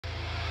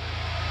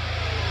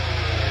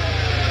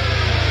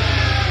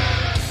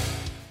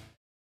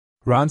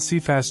Ron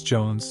Cephas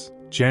Jones,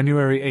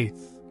 January 8,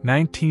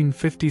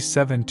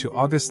 1957 to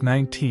August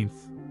 19,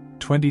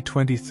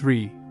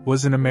 2023,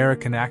 was an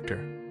American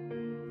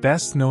actor.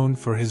 Best known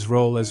for his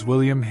role as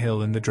William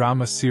Hill in the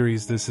drama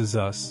series This Is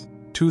Us,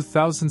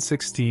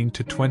 2016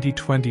 to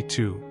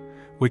 2022,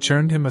 which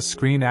earned him a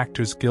Screen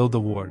Actors Guild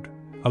Award,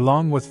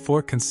 along with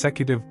 4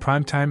 consecutive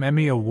Primetime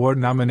Emmy Award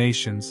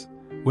nominations,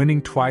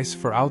 winning twice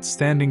for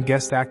Outstanding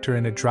Guest Actor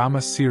in a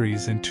Drama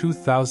Series in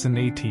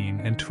 2018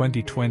 and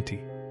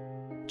 2020.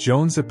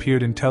 Jones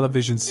appeared in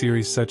television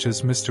series such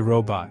as Mr.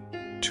 Robot,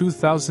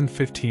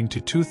 2015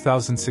 to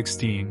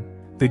 2016,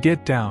 The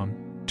Get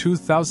Down,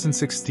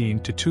 2016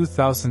 to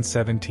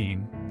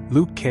 2017,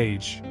 Luke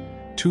Cage,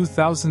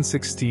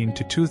 2016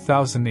 to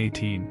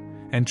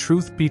 2018, and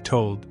Truth Be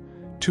Told,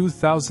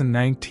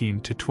 2019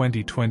 to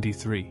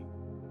 2023.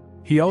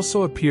 He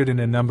also appeared in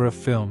a number of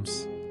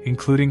films,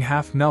 including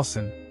Half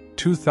Nelson,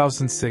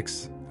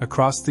 2006,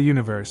 Across the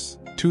Universe,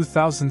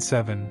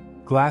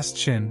 2007, Glass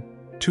Chin,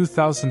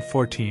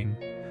 2014,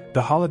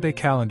 The Holiday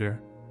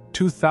Calendar,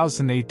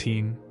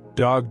 2018,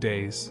 Dog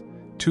Days,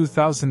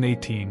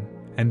 2018,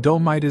 and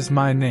Dolomite Is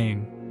My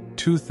Name,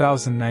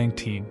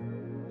 2019.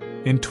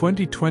 In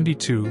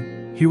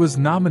 2022, he was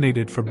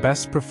nominated for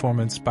Best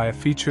Performance by a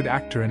Featured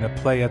Actor in a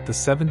Play at the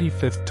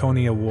 75th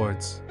Tony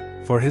Awards,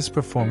 for his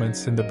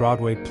performance in the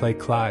Broadway play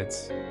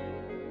Clydes.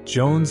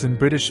 Jones and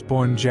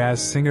British-born jazz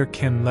singer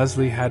Kim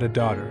Leslie had a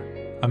daughter,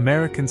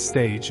 American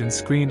stage and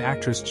screen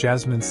actress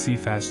Jasmine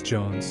Cephas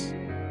Jones.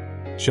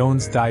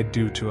 Jones died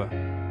due to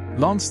a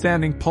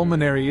long-standing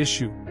pulmonary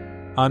issue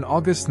on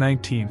August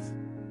 19,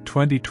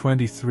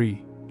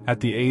 2023, at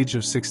the age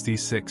of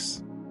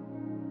 66.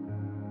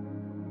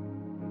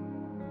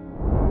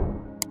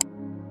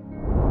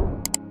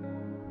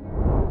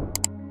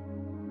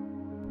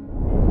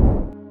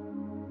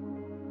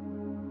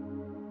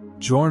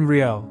 Jorn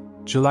Riel,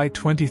 July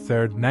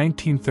 23,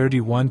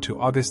 1931 to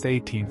August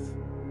 18,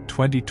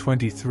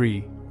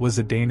 2023, was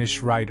a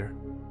Danish writer.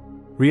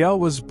 Riel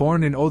was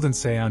born in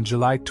Odense on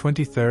July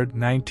 23,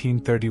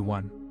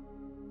 1931.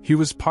 He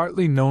was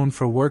partly known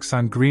for works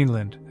on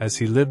Greenland, as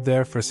he lived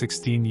there for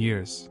 16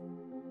 years.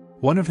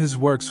 One of his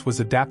works was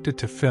adapted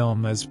to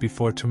film as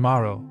Before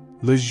Tomorrow,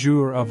 Le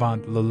Jour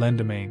avant le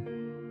lendemain.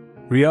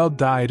 Riel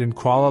died in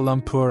Kuala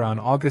Lumpur on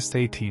August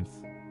 18,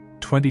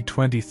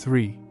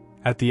 2023,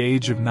 at the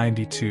age of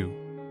 92.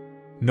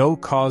 No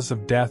cause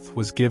of death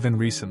was given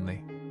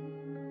recently.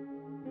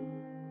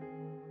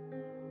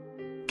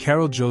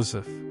 Karol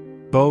Joseph,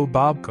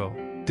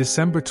 Bobko,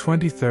 December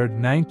 23,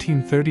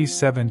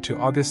 1937 to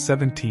August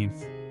 17,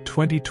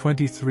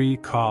 2023.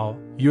 Call,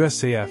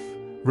 USAF,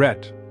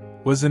 Ret,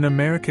 was an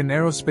American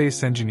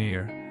aerospace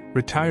engineer,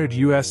 retired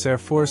U.S. Air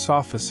Force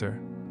officer,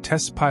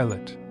 test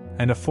pilot,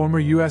 and a former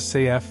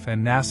USAF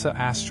and NASA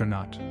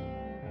astronaut.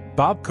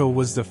 Bobko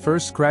was the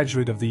first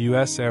graduate of the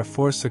U.S. Air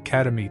Force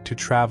Academy to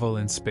travel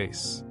in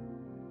space.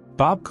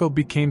 Bobko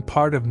became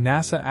part of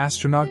NASA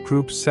Astronaut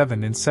Group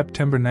 7 in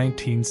September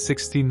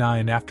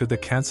 1969 after the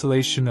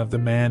cancellation of the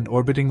Manned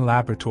Orbiting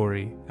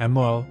Laboratory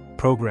 (MOL)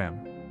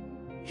 program.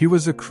 He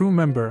was a crew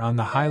member on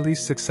the highly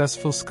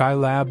successful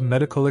Skylab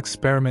Medical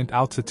Experiment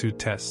Altitude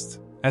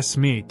Test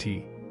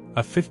 (SMEAT),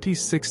 a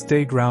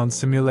 56-day ground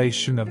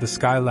simulation of the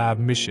Skylab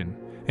mission,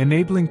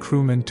 enabling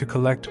crewmen to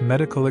collect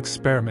medical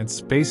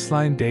experiments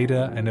baseline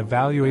data and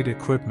evaluate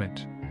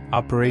equipment,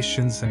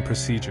 operations and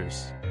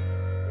procedures.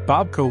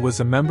 Bobko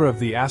was a member of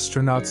the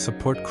astronaut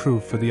support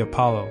crew for the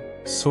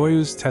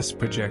Apollo-Soyuz test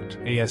project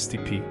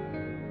 (ASTP).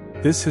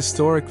 This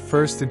historic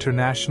first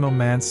international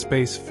manned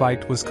space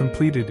flight was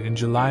completed in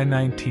July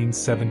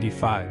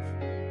 1975.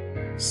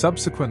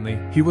 Subsequently,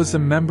 he was a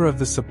member of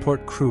the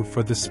support crew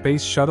for the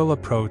Space Shuttle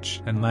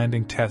approach and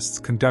landing tests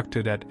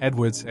conducted at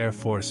Edwards Air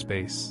Force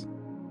Base.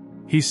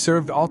 He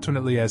served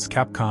alternately as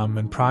Capcom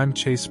and Prime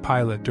Chase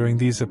pilot during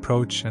these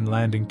approach and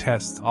landing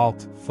test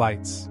 (ALT)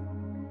 flights.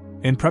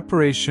 In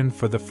preparation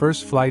for the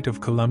first flight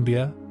of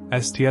Columbia,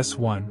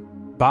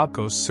 STS-1,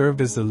 Bobko served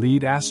as the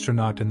lead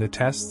astronaut in the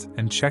test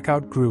and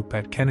checkout group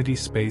at Kennedy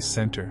Space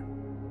Center.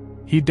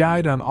 He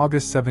died on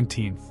August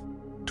 17,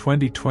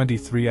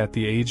 2023 at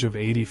the age of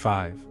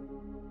 85.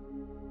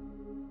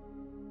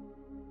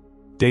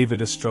 David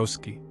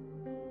Ostrosky.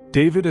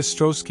 David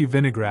Ostrosky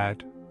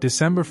Vinograd,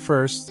 December 1,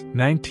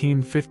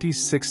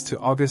 1956 to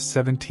August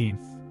 17,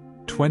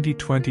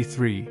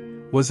 2023,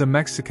 was a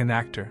Mexican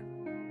actor.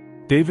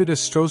 David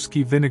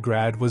Ostrosky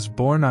Vinograd was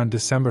born on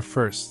December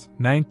 1,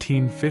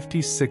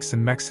 1956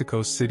 in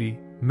Mexico City,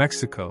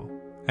 Mexico,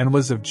 and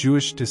was of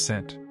Jewish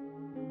descent.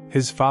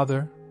 His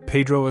father,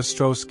 Pedro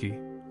Ostrosky,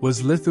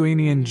 was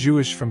Lithuanian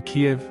Jewish from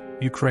Kiev,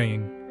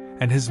 Ukraine,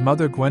 and his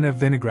mother Gwena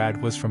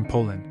Vinograd was from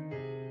Poland.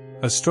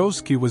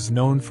 Ostrosky was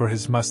known for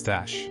his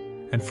mustache,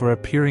 and for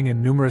appearing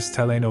in numerous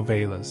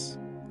telenovelas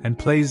and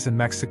plays in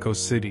Mexico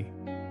City.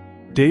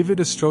 David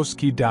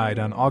Ostrosky died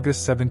on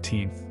August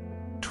 17,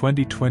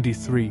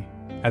 2023,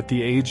 at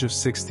the age of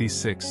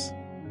 66.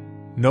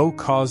 No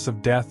cause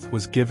of death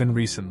was given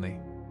recently.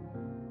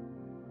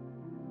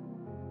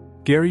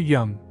 Gary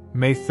Young,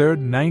 May 3,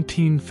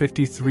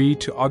 1953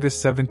 to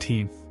August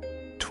 17,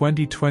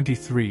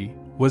 2023,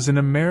 was an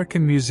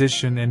American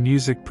musician and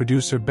music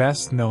producer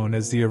best known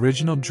as the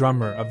original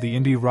drummer of the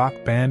indie rock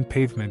band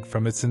Pavement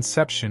from its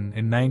inception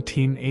in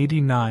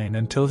 1989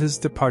 until his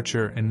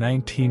departure in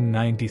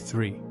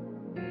 1993.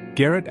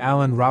 Garrett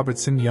Allen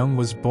Robertson Young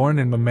was born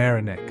in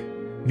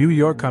Mamaroneck, New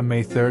York on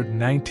May 3,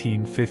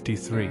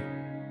 1953.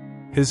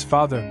 His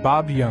father,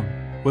 Bob Young,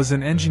 was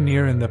an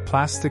engineer in the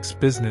plastics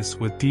business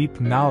with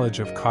deep knowledge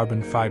of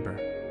carbon fiber.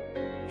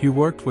 He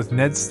worked with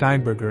Ned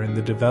Steinberger in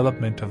the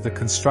development of the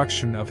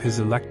construction of his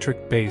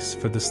electric bass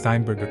for the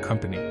Steinberger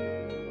Company.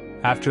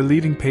 After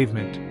leaving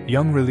Pavement,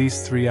 Young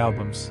released 3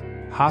 albums: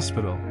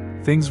 Hospital,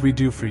 Things We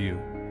Do For You,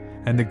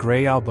 and the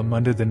Grey Album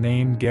under the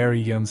name Gary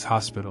Young's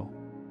Hospital.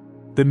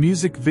 The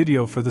music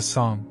video for the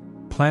song,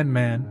 Plant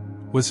Man,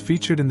 was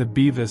featured in the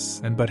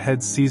Beavis and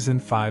Butthead Season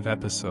 5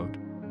 episode,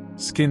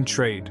 Skin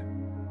Trade.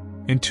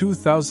 In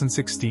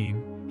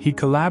 2016, he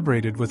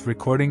collaborated with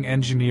recording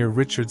engineer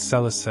Richard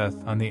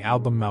Seliseth on the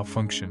album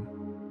Malfunction.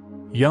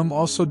 Young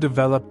also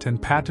developed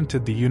and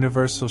patented the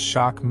universal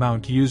shock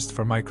mount used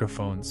for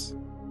microphones.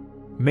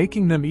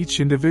 Making them each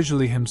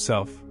individually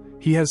himself,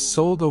 he has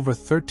sold over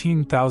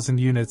 13,000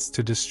 units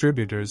to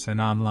distributors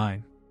and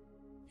online.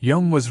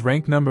 Young was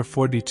ranked number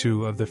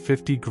 42 of the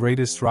 50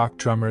 greatest rock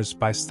drummers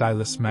by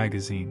Stylus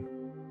magazine.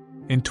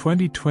 In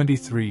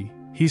 2023,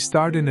 he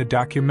starred in a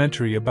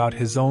documentary about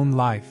his own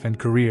life and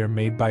career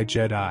made by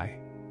Jedi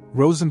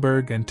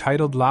Rosenberg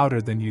entitled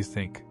Louder Than You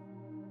Think.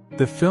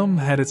 The film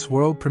had its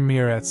world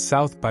premiere at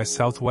South by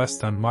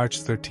Southwest on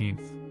March 13,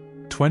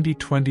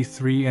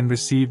 2023 and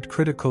received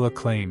critical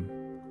acclaim,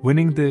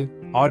 winning the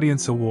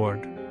Audience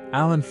Award.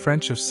 Alan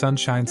French of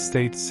Sunshine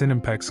State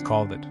Cineplex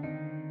called it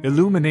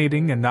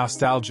illuminating and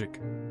nostalgic,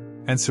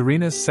 and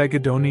Serena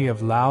Segadoni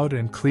of Loud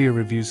and Clear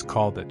Reviews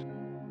called it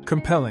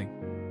compelling.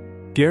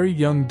 Gary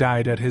Young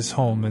died at his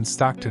home in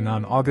Stockton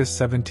on August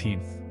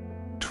 17,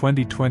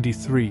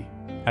 2023,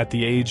 at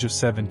the age of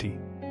 70.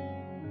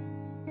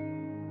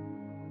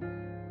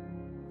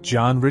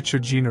 John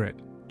Richard Jeanneret,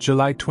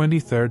 July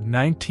 23,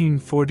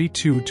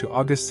 1942 to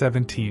August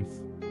 17,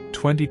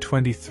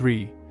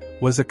 2023,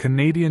 was a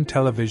Canadian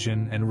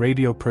television and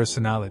radio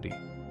personality.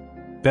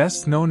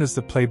 Best known as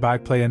the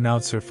play-by-play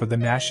announcer for the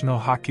National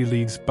Hockey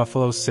League's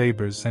Buffalo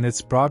Sabres and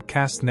its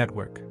broadcast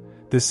network,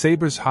 the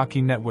Sabres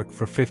Hockey Network,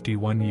 for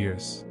 51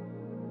 years.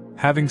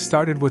 Having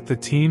started with the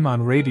team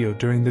on radio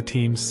during the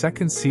team's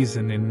second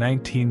season in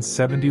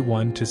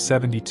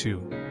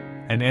 1971-72,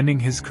 and ending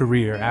his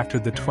career after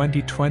the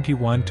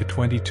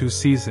 2021-22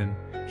 season,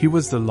 he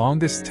was the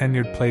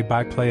longest-tenured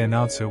play-by-play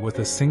announcer with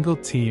a single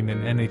team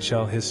in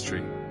NHL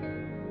history.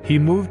 He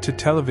moved to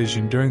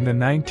television during the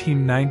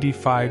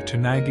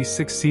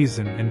 1995-96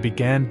 season and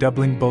began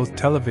doubling both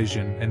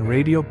television and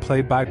radio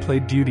play-by-play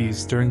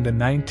duties during the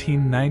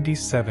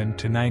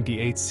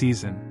 1997-98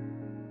 season.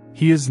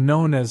 He is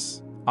known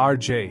as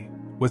RJ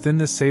within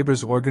the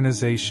Sabres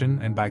organization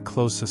and by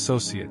close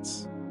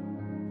associates.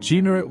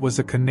 Jeanneret was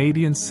a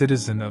Canadian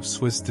citizen of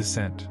Swiss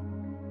descent.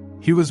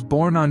 He was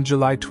born on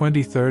July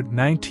 23,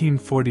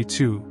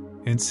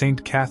 1942, in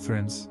St.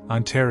 Catharines,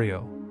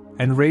 Ontario,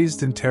 and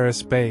raised in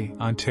Terrace Bay,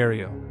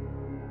 Ontario.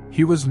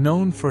 He was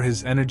known for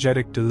his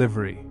energetic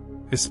delivery,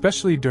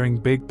 especially during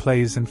big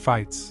plays and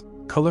fights,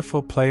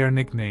 colorful player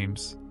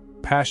nicknames,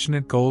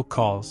 passionate goal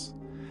calls,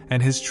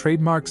 and his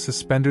trademark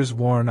suspenders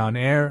worn on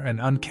air an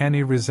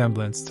uncanny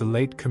resemblance to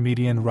late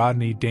comedian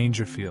Rodney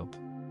Dangerfield.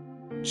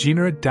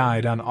 Jeanneret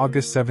died on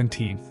August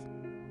 17,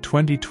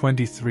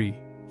 2023,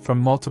 from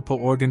multiple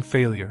organ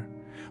failure,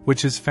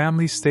 which his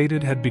family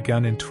stated had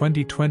begun in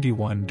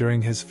 2021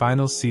 during his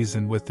final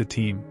season with the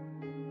team.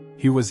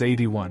 He was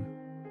 81.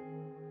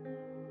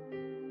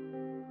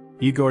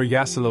 Igor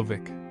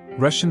Yasulovich,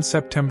 Russian,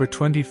 September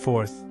 24,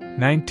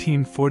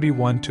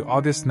 1941 to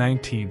August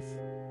 19,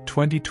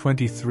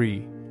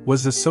 2023,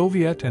 was a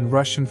Soviet and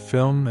Russian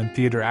film and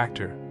theater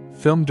actor,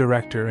 film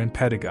director and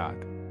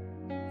pedagogue.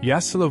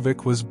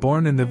 Yasulovich was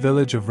born in the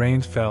village of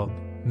Reinfeld,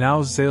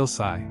 now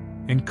Zalesy,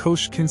 in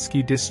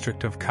Koshkinsky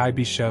district of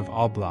Kybyshev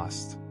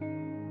Oblast.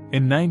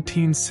 In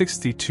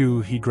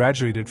 1962 he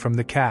graduated from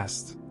the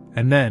cast,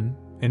 and then,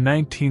 in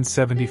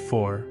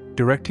 1974,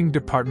 directing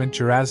department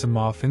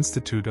Gerasimov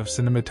Institute of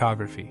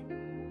Cinematography.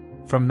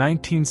 From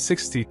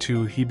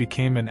 1962 he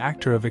became an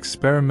actor of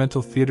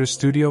experimental theater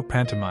studio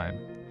Pantomime.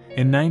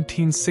 In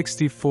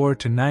 1964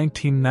 to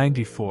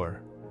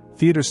 1994,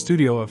 theater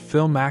studio of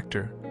film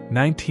actor,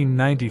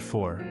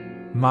 1994,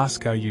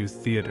 Moscow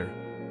Youth Theater.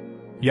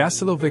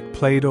 Yasulovich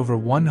played over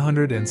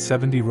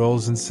 170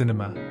 roles in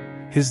cinema,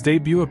 his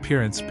debut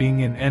appearance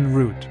being in En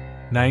route,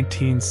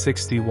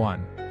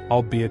 1961,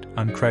 albeit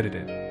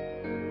uncredited.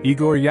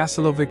 Igor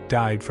Yasulovich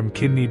died from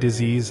kidney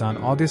disease on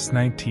August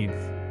 19,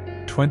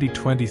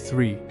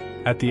 2023,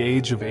 at the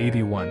age of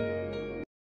 81.